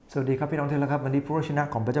สวัสดีครับพี่น้องทุกท่านครับวันนี้พระวจนะ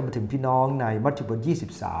ของพระเจ้ามาถึงพี่น้องในมัทธิวบท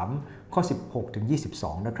23ข้อ16ถึง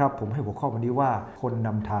22นะครับผมให้หัวข้อวันนี้ว่าคนน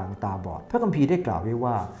ำทางตาบอดพระคัมภีร์ได้กล่าวไว้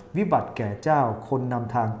ว่าวิบัติแก่เจ้าคนน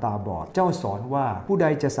ำทางตาบอดเจ้าสอนว่าผู้ใด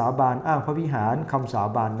จะสาบานอ้างพระวิหารคำสา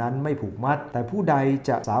บานนั้นไม่ผูกมัดแต่ผู้ใด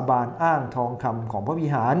จะสาบานอ้างทองคำของพระวิ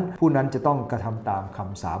หารผู้นั้นจะต้องกระทำตามค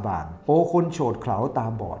ำสาบานโอ้คนโฉดเขลาตา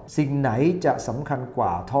บอดสิ่งไหนจะสำคัญกว่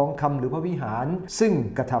าทองคำหรือพระวิหารซึ่ง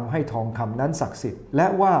กระทำให้ทองคำนั้นศักดิ์สิทธิ์และ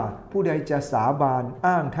ว่าผู้ใดจะสาบาน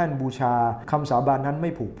อ้างแท่นบูชาคำสาบานนั้นไม่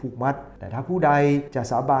ผูกมัดแต่ถ้าผู้ใดจะ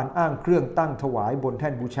สาบานอ้างเครื่องตั้งถวายบนแท่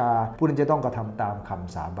นบูชาผู้นั้นจะต้องกระทำตามค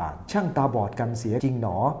ำสาบานช่างตาบอดกันเสียจริงหน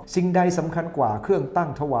อสิ่งใดสำคัญกว่าเครื่องตั้ง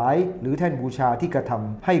ถวายหรือแท่นบูชาที่กระท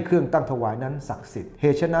ำให้เครื่องตั้งถวายนั้นศักดิ์สิทธิ์เห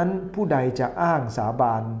ตุฉะนั้นผู้ใดจะอ้างสาบ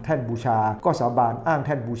านแท่นบูชาก็สาบานอ้างแ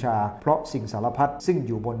ท่นบูชาเพราะสิ่งสารพัดซึ่งอ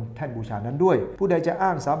ยู่บนแท่นบูชานั้นด้วยผู้ใดจะอ้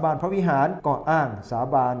างสาบานพระวิหารก็อ้างสา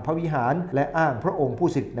บานพระวิหารและอ้างพระองค์ผู้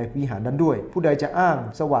สิทธิ์ในวิหารนั้นด้วยผู้ใดจะอ้าง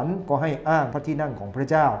สวรรค์ก็ให้อ้างพระที่นั่งของพระ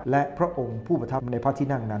เจ้าและพระองค์ผู้ประทับในพระที่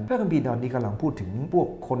นั่งนั้นพระคัมภีร์ตอนนี้กำลังพูดถึงพวก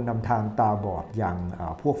คนนำทางตาบอดอย่าง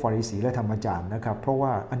พวกฟาริสีและธรรมจารย์นะครับเพราะว่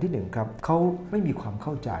าอันที่หนึ่งครับเขาไม่มีความเ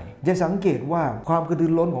ข้าใจจะสังเกตว่าความกระตื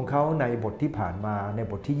อร้นของเขาในบทที่ผ่านมาใน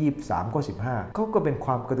บทที่23ข้อ15เขาก็เป็นค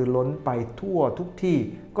วามกระตือร้นไปทั่วทุกที่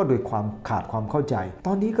ก็โดยความขาดความเข้าใจต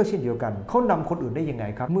อนนี้ก็เช่นเดียวกันเขานำคนอื่นได้ยังไง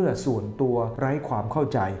ครับเมื่อส่วนตัวไร้ความเข้า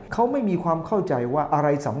ใจเขาไม่มีความเข้าใจว่าอะไร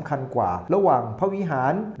สำคัญกว่าระหว่างพระวิหา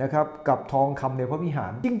รนะครับกับทองคำในพระวิหา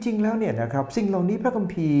รจริงๆแล้วเนี่ยนะครับสิ่งเหล่านี้พระคัม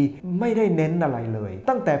ภีร์ไม่ได้เน้นอะไรเลย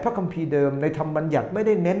ตั้งแต่พระคัมภีร์เดิมในธรรมบัญญัติไม่ไ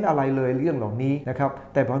ด้เน้นอะไรเลยเรื่องเหล่านี้นะครับ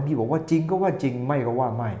แต่พระคัมภีร์บอกว่าจริงก็ว่าจริงไม่ก็ว่า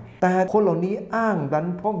ไม่แต่คนเหล่านี้อ้างนั้น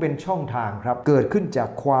เพราะเป็นช่องทางครับเกิดขึ้นจาก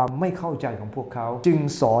ความไม่เข้าใจของพวกเขาจึง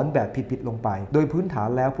สอนแบบผิดๆลงไปโดยพื้นฐาน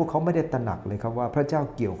แล้วพวกเขาไม่ได้ตระหนักเลยครับว่าพระเจ้า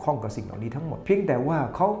เกี่ยวข้องกับสิ่งเหล่านี้ทั้งหมดเพียงแต่ว่า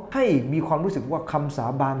เขาให้มีความรู้สึกว่าคำสา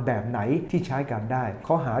บานแบบไหนที่ใช้การได้เข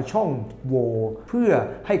าหาช่องโหว่เพื่อ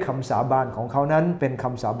ให้คำสาบานของเขานั้นเป็นค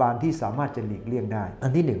ำสาบานที่สามารถจะหลีกเลี่ยงได้อั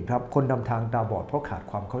นที่หนึ่งครับคนนำทางตาบอดเพราะขาด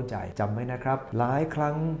ความเข้าใจจำไว้นะครับหลายค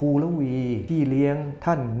รั้งปูละวีพี่เลี้ยง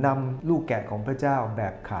ท่านนำลูกแกะของพระเจ้าแบ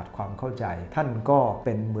บขาดความเข้าใจท่านก็เ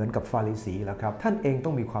ป็นเหมือนกับฟาริสีแล้วครับท่านเองต้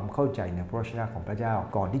องมีความเข้าใจในพระวจนะของพระเจ้า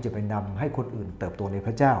ก่อนที่จะไปนำให้คนอื่นเติบโตในพ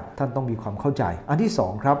ระเจ้าท่านต้องมีความเข้าใจอันที่สอ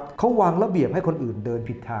งครับเขาวางระเบียบให้คนอื่นเดิน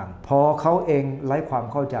ผิดทางพอเขาเองไร้ความ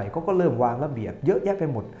เข้าใจเขาก็เริ่มวางระเบียบเยอะแยะไป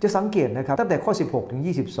หมดจะสังเกตนะครับตั้งแต่ข้อ16ถึง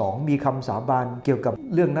22มีคำสาบานเกี่ยวกับ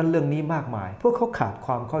เรื่องนั้นเรื่องนี้มากมายพวกเขาขาดค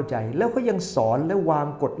วามเข้าใจแล้วก็ยังสอนและวาง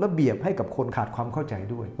กฎระเบียบให้กับคนขาดความเข้าใจ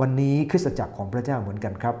ด้วยวันนี้คริสตจักรของพระเจ้าเหมือนกั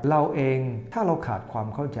นครับเราเองถ้าเราขาดความ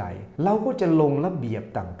เข้าใจเราก็จะลงระเบียบ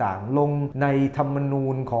ต่างๆลงในธรรมนู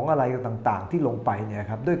ญของอะไรต่างๆที่ลงไปเนี่ย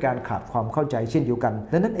ครับด้วยการขาดความเข้าใจเช่นเดียวกัน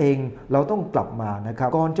ดังนั้นเองเราต้องกลับมานะครับ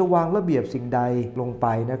ก่อนจะวางระเบียบสิ่งใดลงไป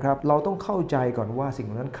นะครับเราต้องเข้าใจก่อนว่าสิ่ง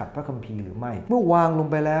นั้นขัดพระคัมภีร์หรือไม่เมื่อวางลง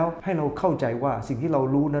ไปแล้วให้เราเข้าใจว่าสิ่งที่เรา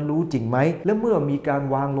รู้นั้นรู้จริงไหมและเมื่อมีการ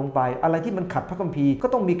วางลงไปอะไรที่มันขัดพระคัมภีร์ก็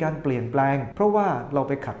ต้องมีการเปลี่ยนแปลงเพราะว่าเราไ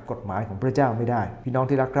ปขัดกฎหมายของพระเจ้าไม่ได้พี่น้อง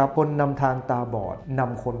ที่รักครับคนนำทางตาบอดน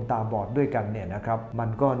ำคนตาบอดด้วยกันเนี่ยนะครับมัน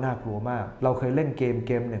ก็น่ากลัวมากเราเคยเล่นเก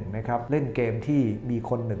มหนึ่งไหมครับเล่นเกมที่มี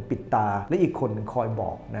คนหนึ่งปิดตาและอีกคนหนึ่งคอยบ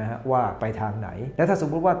อกนะฮะว่าไปทางไหนและถ้าสม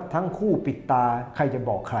มติว่าทั้งคู่ปิดตาใครจะ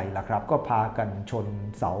บอกใครล่ะครับก็พากันชน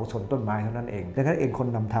เสาชนต้นไม้เท่านั้นเองดังนั้นเองคน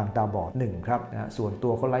นำทางตาบอด1ครับนะส่วนตั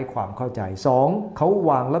วเขาไร้ความเข้าใจ2เขา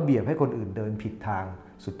วางระเบียบให้คนอื่นเดินผิดทาง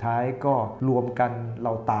สุดท้ายก็รวมกันเร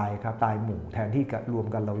าตายครับตายหมู่แทนที่จะรวม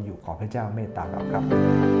กันเราอยู่ขอพระเจ้าเมตตาเราครับ